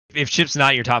if Chip's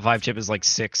not your top 5, Chip is like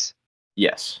 6.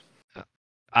 Yes.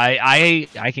 I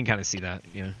can kind of see that.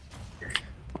 Yeah.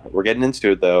 We're getting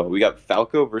into it though. We got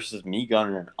Falco versus Me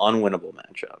Gunner, unwinnable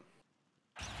matchup.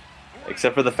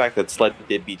 Except for the fact that Sled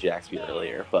did beat Jaxby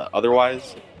earlier, but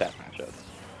otherwise, bad matchup.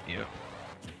 Yeah.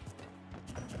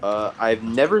 I've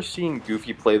never seen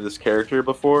Goofy play this character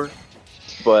before,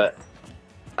 but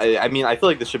I mean, I feel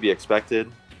like this should be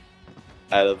expected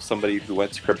out of somebody who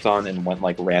went to Krypton and went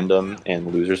like random in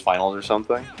losers finals or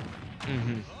something.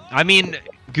 I mean,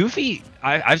 Goofy.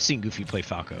 I've seen Goofy play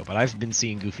Falco, but I've been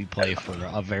seeing Goofy play for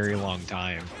a very long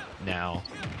time now.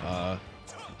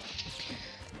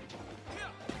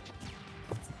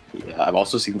 Yeah, I've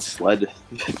also seen Sled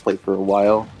play for a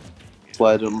while.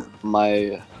 Sled,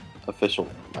 my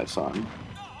son.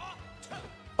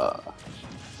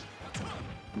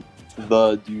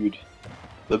 The dude,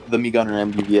 the Me Gunner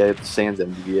MDVA, the Sans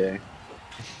MDVA.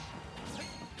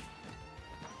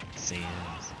 Sans.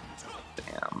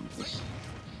 Damn.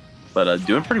 But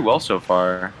doing pretty well so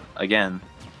far. Again,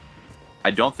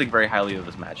 I don't think very highly of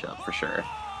this matchup for sure.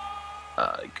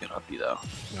 Good uppy though.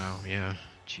 Wow. Yeah.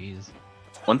 Jeez.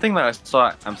 One thing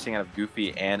that I'm seeing out of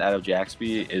Goofy and out of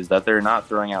Jaxby is that they're not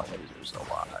throwing out lasers a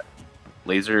lot.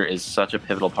 Laser is such a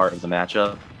pivotal part of the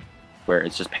matchup where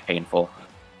it's just painful.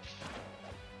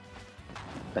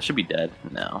 That should be dead.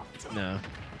 No. No.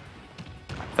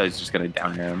 I thought he was just gonna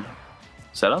down air him.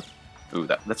 Setup? Ooh,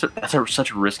 that's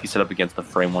such a risky setup against the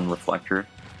frame 1 reflector.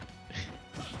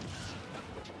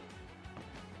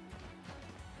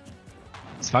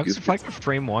 Is Falco's reflector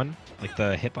frame 1, like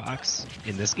the hitbox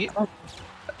in this game?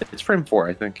 It's frame 4,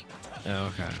 I think. Oh,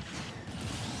 okay.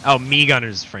 Oh, Me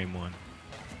Gunner's frame 1.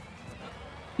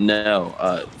 No,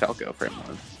 Falco frame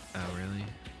 1. Oh, really?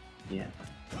 Yeah.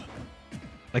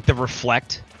 Like the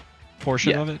reflect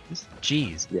portion of it?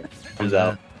 Jeez. Yeah. Comes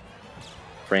out.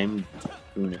 Frame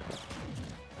uno.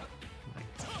 Oh my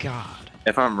god.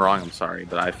 If I'm wrong, I'm sorry,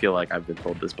 but I feel like I've been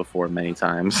told this before many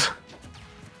times.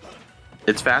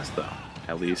 It's fast though,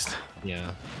 at least.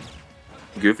 Yeah.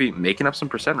 Goofy making up some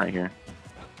percent right here.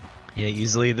 Yeah,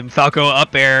 easily. The Falco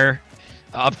up air,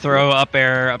 up throw, up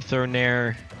air, up throw,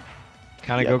 nair.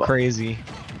 Kind of go crazy.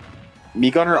 Me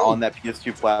Gunner on that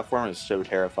PS2 platform is so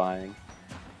terrifying.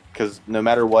 Because no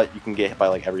matter what, you can get hit by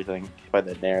like everything. Hit by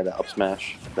the nair, the up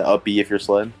smash, the up B if you're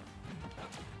Sled.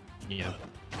 Yeah.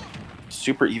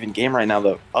 Super even game right now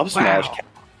though. Up smash,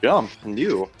 jump,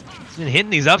 new. He's been hitting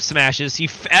these up smashes. He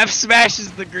F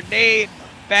smashes the grenade.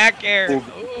 Back air.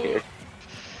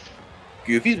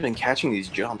 Goofy's been catching these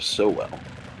jumps so well.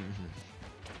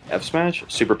 F smash,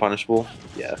 super punishable.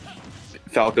 Yeah.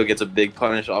 Falco gets a big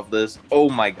punish off this. Oh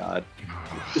my god.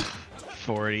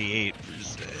 48%.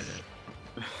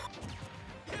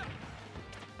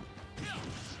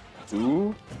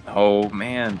 Ooh. Oh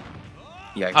man.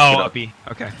 Yeah. Oh, uppy.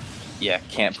 Okay. Yeah,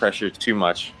 can't pressure too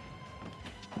much.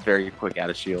 Very quick out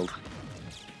of shield.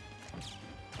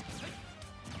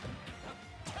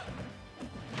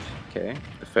 Okay,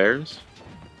 affairs.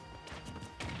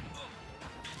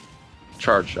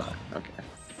 Charge shot. Okay.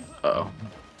 Uh-oh.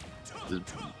 This is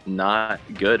not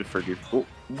good for you. Oh,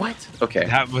 what? Okay.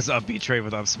 That was up B trade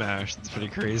with up smash. That's pretty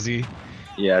crazy.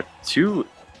 Yeah, 2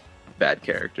 bad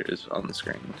characters on the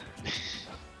screen.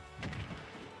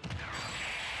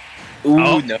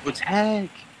 Ooh, no tag.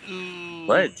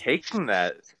 What? Taking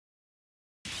that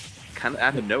kind of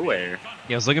out of nowhere.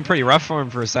 Yeah, it was looking pretty rough for him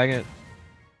for a second.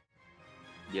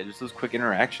 Yeah, just those quick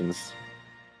interactions.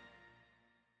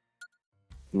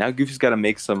 Now Goofy's got to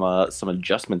make some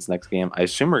adjustments next game. I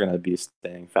assume we're gonna be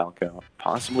staying Falco,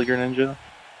 possibly Greninja.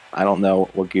 I don't know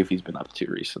what Goofy's been up to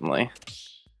recently.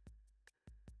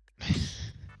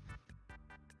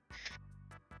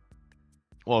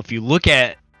 Well, if you look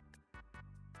at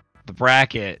the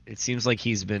bracket, it seems like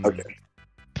he's been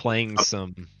playing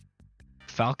some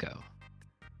Falco.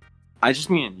 I just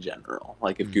mean in general,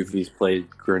 like if Goofy's played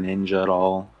Greninja at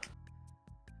all.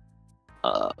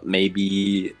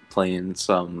 Maybe playing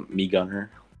some Me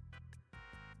Gunner.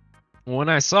 When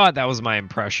I saw it, that was my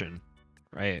impression,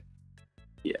 right?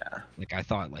 Yeah. Like I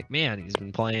thought, like, man, he's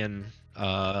been playing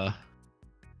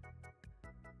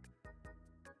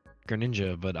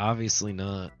Greninja, but obviously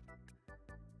not.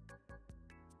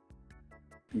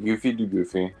 Goofy do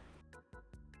Goofy.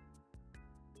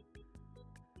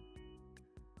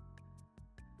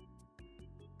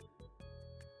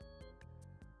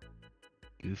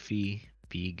 Goofy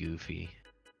be Goofy.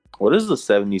 What does the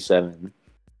 77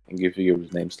 in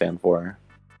GoofyGoober's name stand for?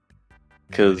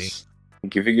 Because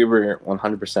GoofyGoober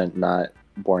 100% not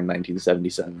born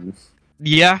 1977.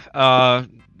 Yeah,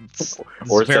 it's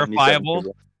or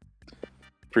verifiable.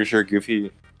 Pretty sure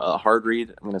Goofy Hard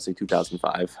read. I'm gonna say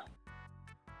 2005.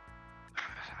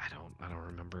 I don't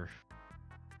remember.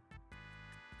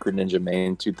 Greninja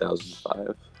Main 2005.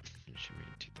 Greninja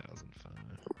Main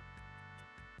 2005.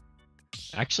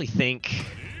 I actually think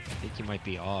you might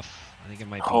be off. I think it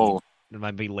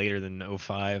might be later than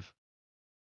 05.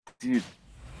 Dude,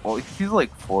 well, he's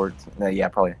like 4. Yeah,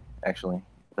 probably. Actually,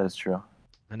 that is true.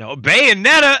 I know.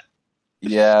 Bayonetta!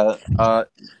 Yeah,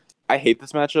 I hate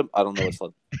this matchup. I don't know what's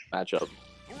the matchup,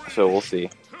 so we'll see.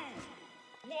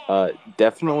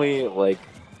 Definitely like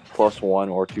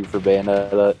 +1 or 2 for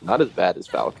Bayonetta. Not as bad as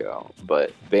Falco,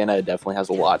 but Bayonetta definitely has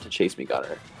a lot to chase me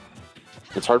Gunner.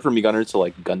 It's hard for me Gunner to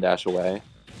like gun dash away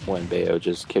when Bayo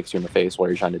just kicks you in the face while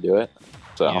you're trying to do it.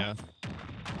 So, yeah.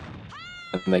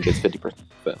 And then gets 50%.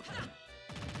 But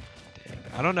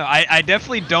I don't know. I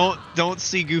definitely don't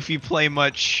see Goofy play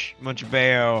much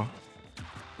Bayo.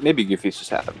 maybe Goofy's just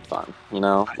having fun, you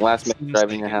know? Last minute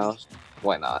driving your house,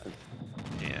 why not?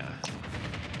 Yeah.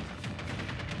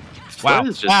 Sled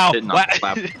is just Wow. shitting on the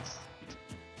lap.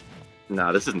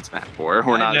 No, this isn't Smash 4.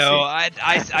 We're not. No,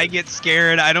 I get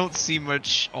scared. I don't see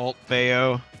much alt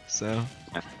Bayo, so.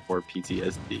 Smash 4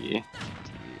 PTSD.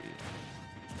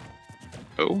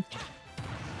 Oh.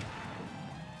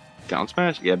 Down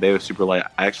smash? Yeah, Bayo's super light.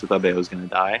 I actually thought Bayo was gonna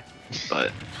die,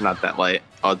 but not that light.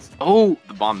 Oh,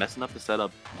 the bomb messing up the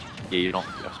setup. Yeah, you don't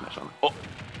go smash on it.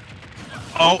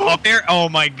 Oh, up there! Oh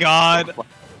my god! Oh my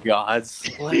god,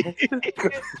 Sled.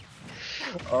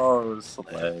 Oh,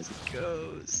 Sled.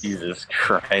 Jesus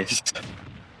Christ.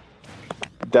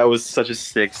 That was such a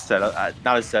sick setup.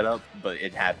 Not a setup, but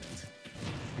it happened.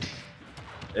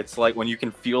 It's like when you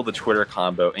can feel the Twitter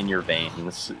combo in your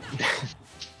veins.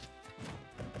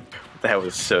 That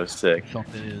was so sick.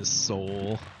 Something in his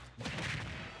soul.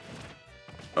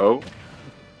 Oh.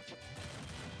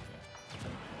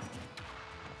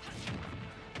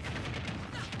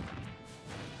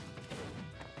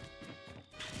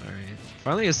 Alright.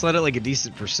 Finally I slid it like a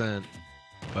decent percent,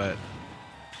 but...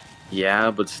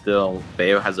 Yeah, but still,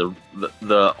 Bayo has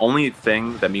the only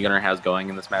thing that Mii Gunner has going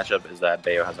in this matchup is that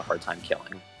Bayo has a hard time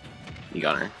killing Mii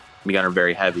Gunner. Mii Gunner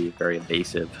very heavy, very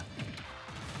evasive.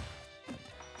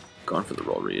 Going for the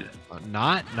roll read.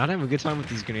 Not having a good time with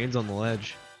these grenades on the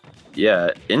ledge. Yeah,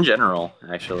 in general,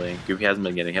 actually. Goofy hasn't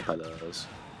been getting hit by those.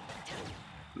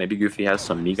 Maybe Goofy has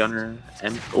some Mii Gunner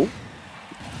and... Oh!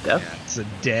 Death? Yeah, it's a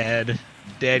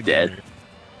dead Gunner.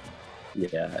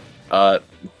 Yeah.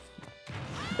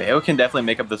 Bayo can definitely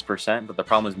make up this percent, but the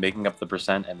problem is making up the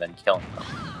percent and then killing them.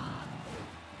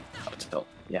 Oh, still,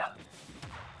 yeah.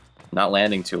 Not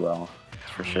landing too well,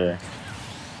 for sure.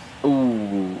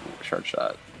 Ooh, short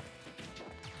shot.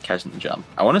 Catching the jump.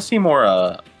 I want to see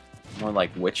more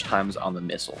like witch times on the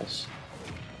missiles.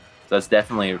 That's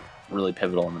definitely really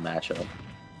pivotal in the matchup.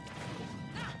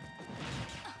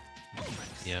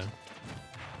 Yeah.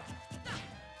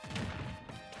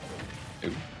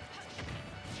 Ooh.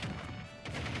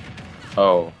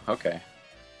 Oh, okay.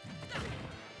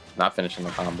 Not finishing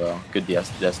the combo. Good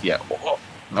DS. Yeah. Oh,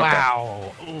 okay.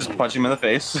 Wow. Just punch him in the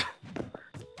face.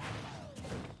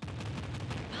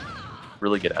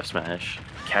 Really good F smash.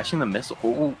 Catching the missile.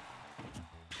 Ooh.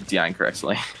 DIing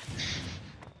correctly.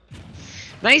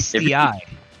 Nice DI.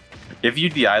 If you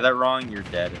DI that wrong, you're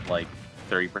dead like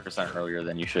 30% earlier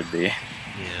than you should be. Yeah.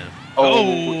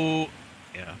 Oh.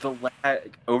 Yeah. The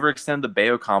lag. Overextend the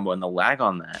Bayo combo and the lag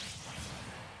on that.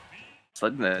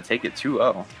 Sled gonna take it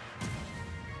 2-0.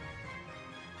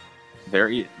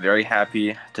 Very, very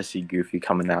happy to see Goofy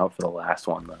coming out for the last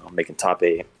one though, making top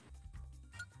 8.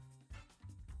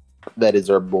 That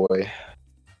is our boy.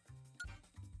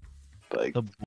 Like,